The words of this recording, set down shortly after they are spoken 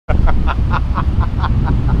You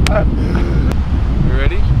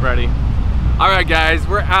ready? Ready. All right, guys,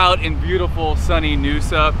 we're out in beautiful, sunny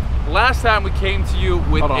Noosa. Last time we came to you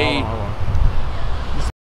with Hold on.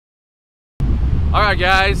 All right,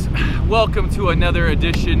 guys, welcome to another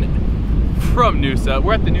edition from Noosa.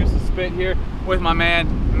 We're at the Noosa Spit here with my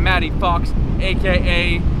man, Matty Fox,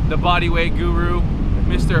 AKA the Bodyweight Guru,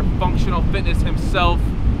 Mr. Functional Fitness himself.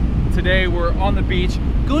 Today we're on the beach,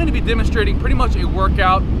 going to be demonstrating pretty much a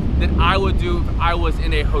workout that I would do if I was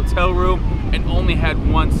in a hotel room and only had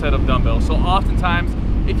one set of dumbbells. So oftentimes,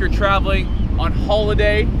 if you're traveling on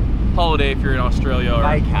holiday if you're in Australia, or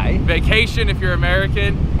vacation if you're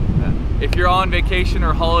American, if you're on vacation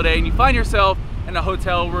or holiday and you find yourself in a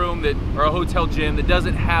hotel room or a hotel gym that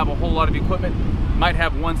doesn't have a whole lot of equipment, might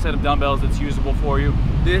have one set of dumbbells that's usable for you.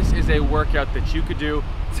 This is a workout that you could do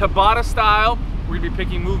Tabata style. We're gonna be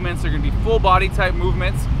picking movements. They're gonna be full body type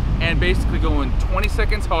movements and basically going 20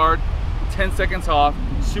 seconds hard, 10 seconds off,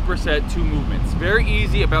 superset 2 movements. Very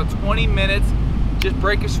easy, about 20 minutes. Just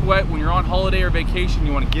break a sweat when you're on holiday or vacation.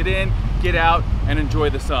 You wanna get in, get out, and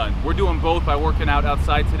enjoy the sun. We're doing both by working out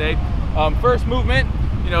outside today. First movement,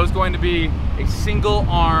 is going to be a single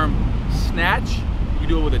arm snatch. You can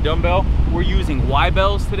do it with a dumbbell. We're using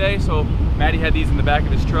Y-bells today, so Matty had these in the back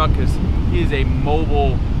of his truck because he is a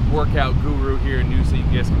mobile workout guru here in Noosa.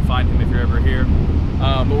 You guys can find him if you're ever here.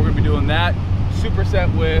 But we're gonna be doing that. Superset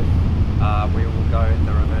with we will go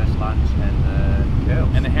the reverse lunge and the curls.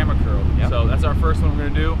 And the hammer curl. Yep. So that's our first one we're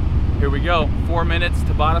gonna do. Here we go. 4 minutes,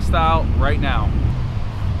 Tabata style, right now.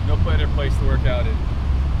 No better place to work out in.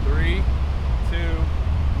 3, 2,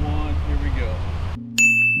 1, here we go.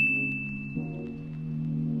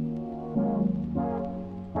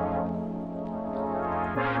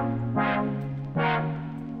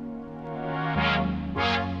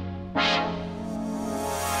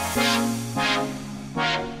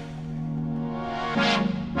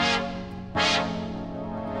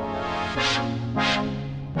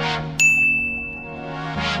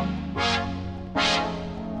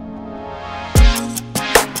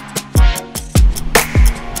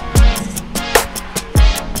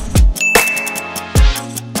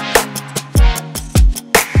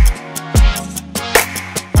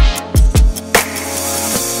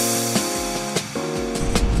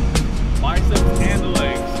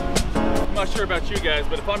 I'm not sure about you guys,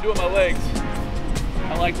 but if I'm doing my legs,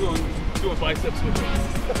 I like doing biceps with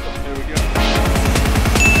them. There we go.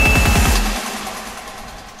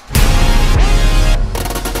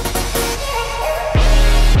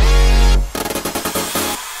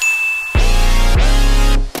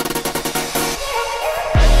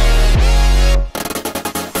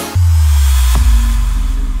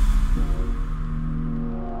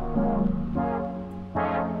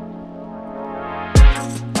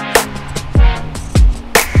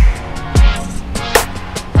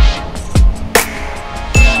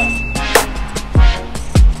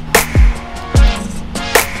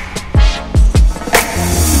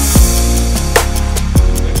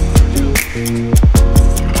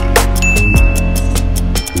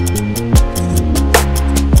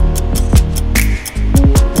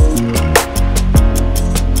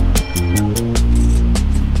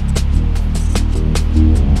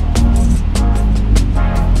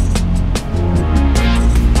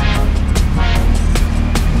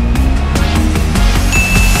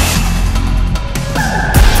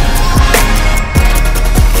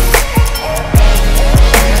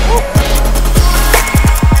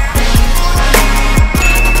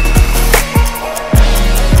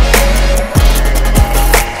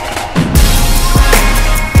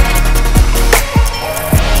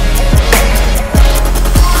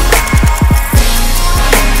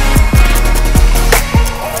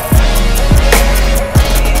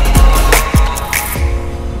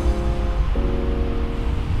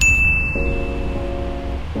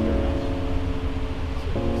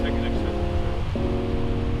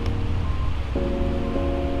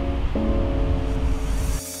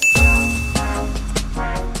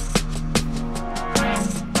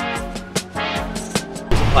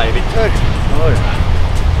 Play a bit too. Oh.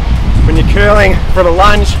 When you're curling from a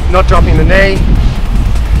lunge, not dropping the knee,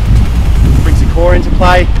 brings the core into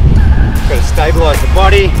play. You've got to stabilise the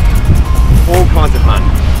body, all kinds of fun.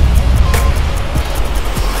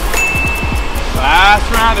 Last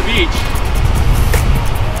round of each.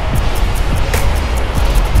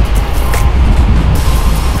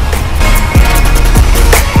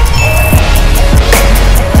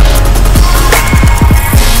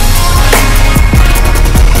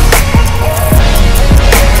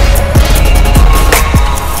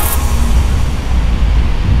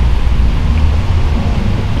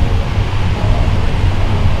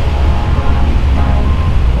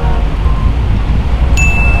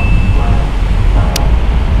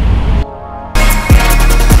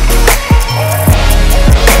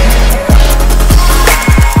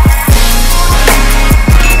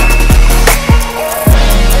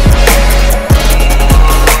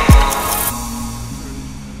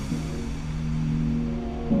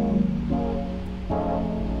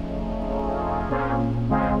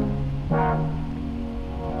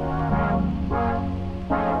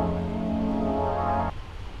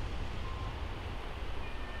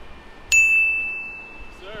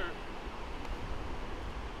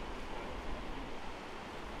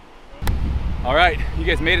 All right, you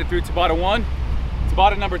guys made it through Tabata 1.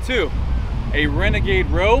 Tabata number 2, a renegade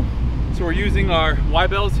row. So we're using our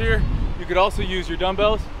Y-bells here. You could also use your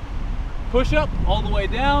dumbbells. Push up all the way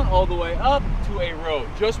down, all the way up to a row.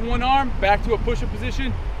 Just one arm, back to a push-up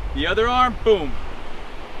position. The other arm, boom.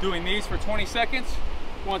 Doing these for 20 seconds.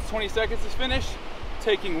 Once 20 seconds is finished,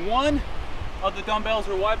 taking one of the dumbbells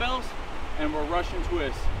or Y-bells, and we're Russian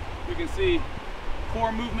twist. You can see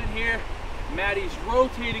core movement here. Maddie's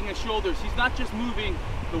rotating his shoulders. He's not just moving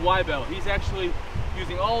the Y-bell. He's actually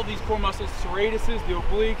using all of these core muscles, serratuses, the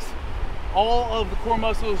obliques, all of the core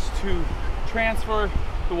muscles to transfer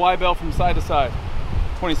the Y-bell from side to side.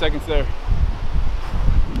 20 seconds there.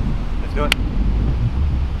 Let's do it.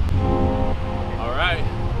 All right,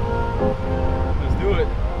 let's do it.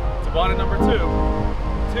 Tabata number 2.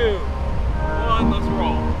 2, 1, let's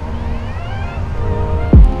roll.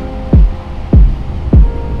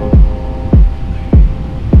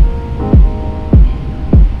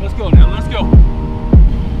 Let's go now, let's go.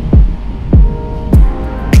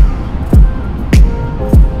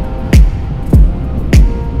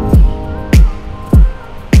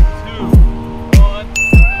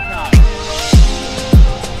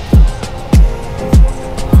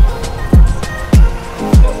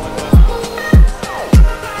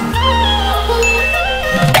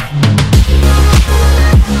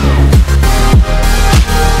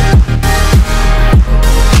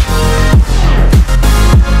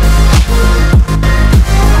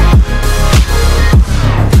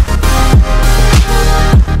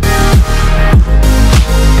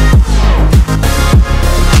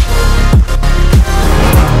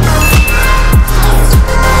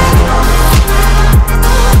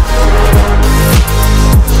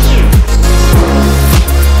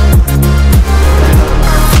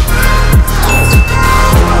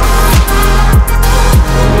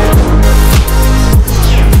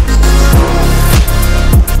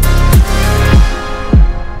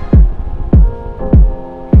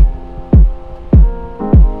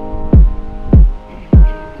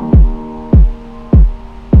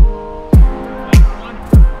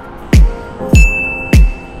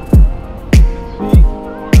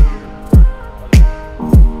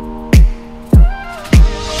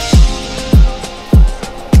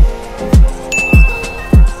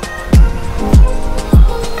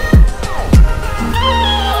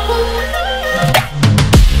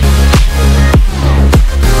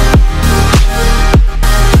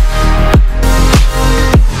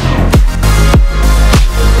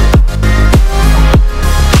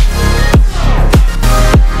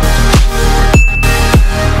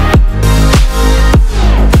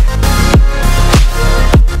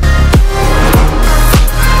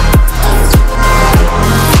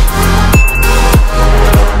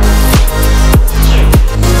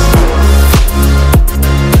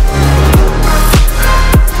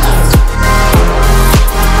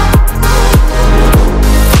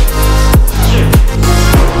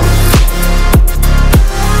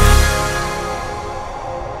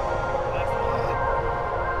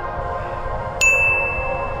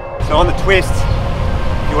 So on the twist,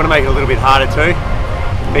 you want to make it a little bit harder too.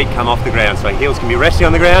 Feet come off the ground, so heels can be resting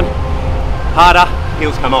on the ground. Harder,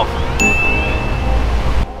 heels come off.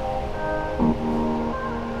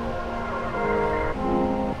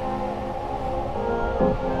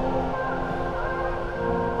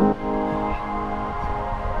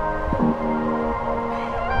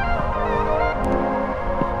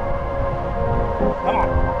 Come on.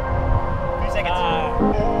 2 seconds.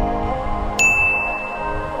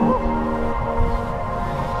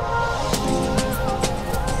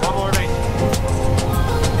 One more, mate.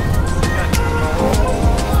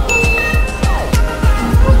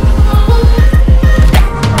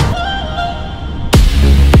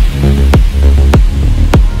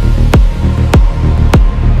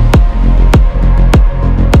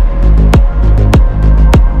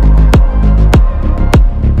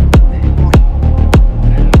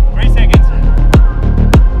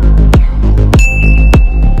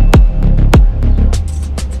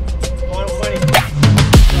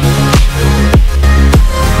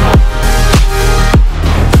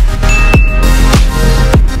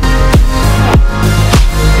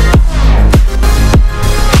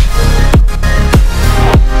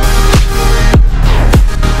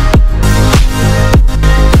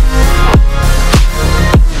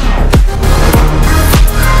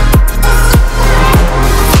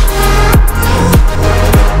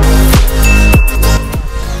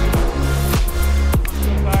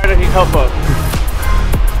 Help up.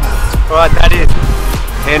 Alright, that is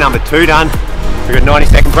pair number 2 done. We've got a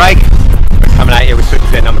 90-second break. We're coming at you with switch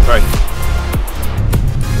number 3.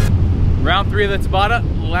 Round 3 of the Tabata,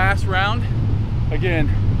 last round. again,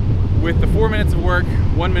 with the 4 minutes of work,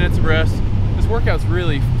 1 minute of rest, this workout's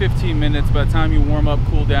really 15 minutes by the time you warm up,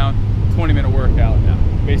 cool down, 20-minute workout.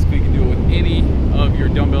 Basically, you can do it with any of your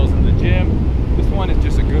dumbbells in the gym. This one is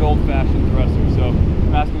just a good old-fashioned thruster. So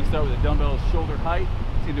I'm asking you to start with a dumbbell shoulder height.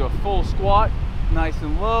 He's gonna do a full squat, nice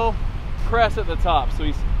and low, press at the top. So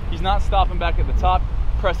he's not stopping back at the top,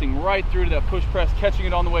 pressing right through to that push press, catching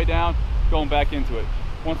it on the way down, going back into it.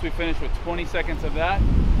 Once we finish with 20 seconds of that,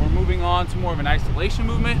 we're moving on to more of an isolation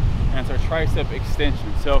movement, and it's our tricep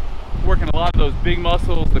extension. So we're working a lot of those big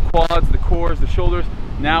muscles, the quads, the cores, the shoulders.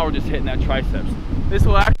 Now we're just hitting that triceps. This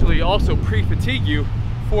will actually also pre-fatigue you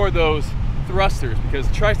for those thrusters, because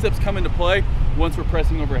triceps come into play once we're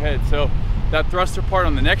pressing overhead. So that thruster part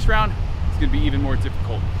on the next round is going to be even more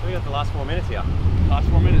difficult. So we got the last 4 minutes here. Last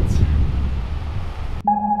 4 minutes.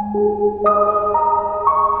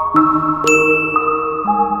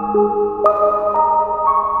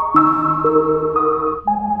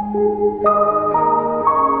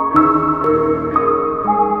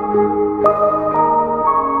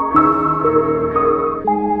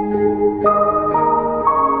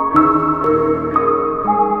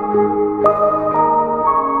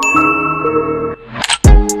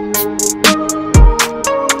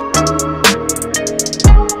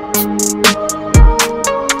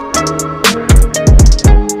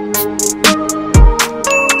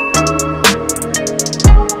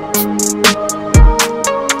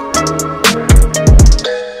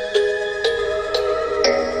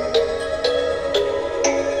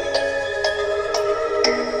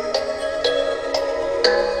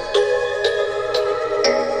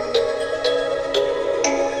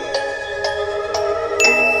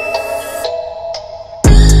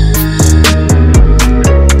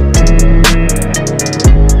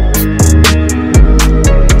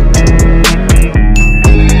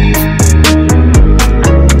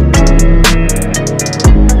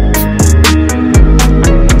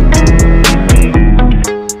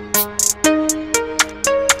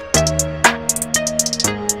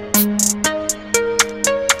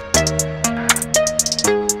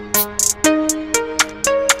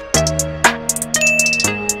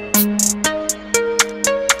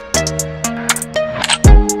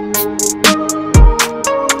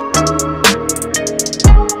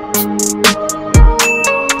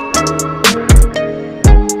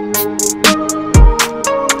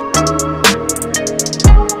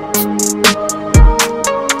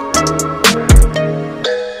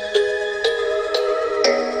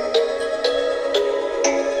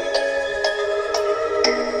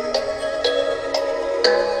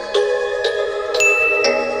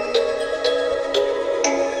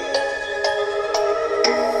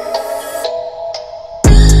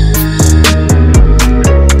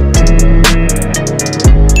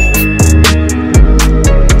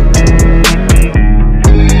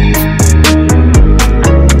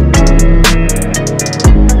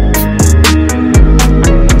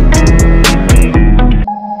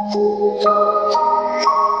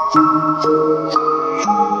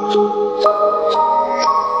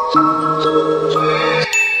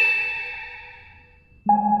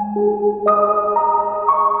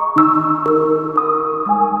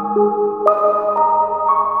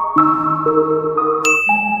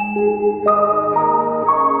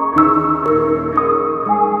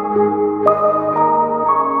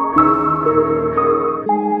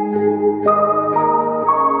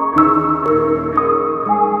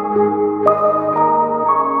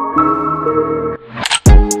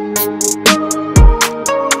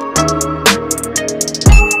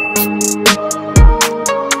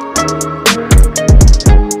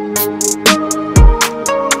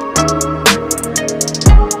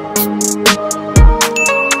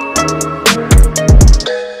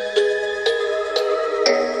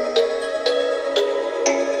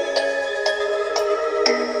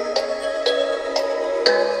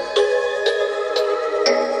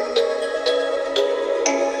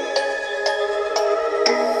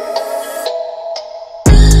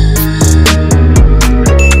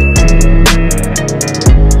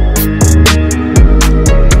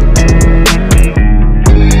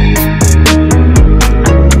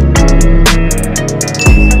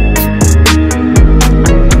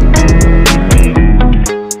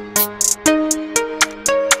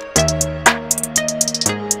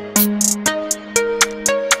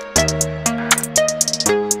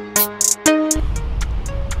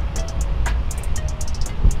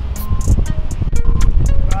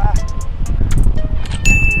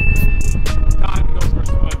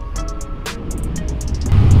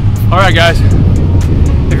 All right, guys,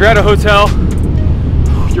 if you're at a hotel,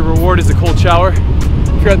 your reward is a cold shower.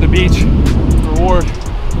 If you're at the beach, the reward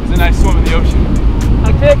is a nice swim in the ocean.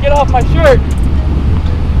 I can't get off my shirt.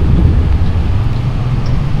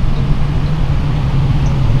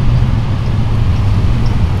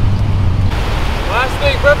 Last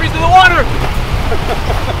thing, burpees in the water.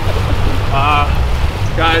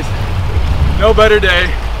 Guys, no better day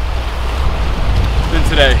than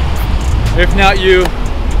today. If not you,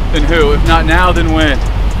 then who? If not now, then when?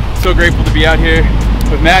 So grateful to be out here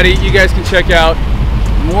with Matty. You guys can check out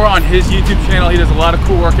more on his YouTube channel. He does a lot of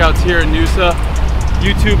cool workouts here in Noosa.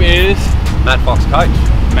 YouTube is Matt Fox Coach.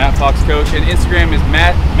 Matt Fox Coach, and Instagram is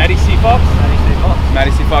Matty C Fox. Matty C Fox.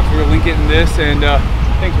 Matty C Fox. We're gonna link it in this, and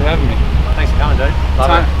thanks for having me. Thanks for coming, dude.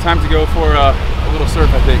 Time to go for a little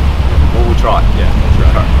surf, I think. Well, we'll try. Yeah,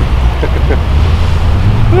 we'll try.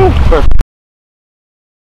 Perfect.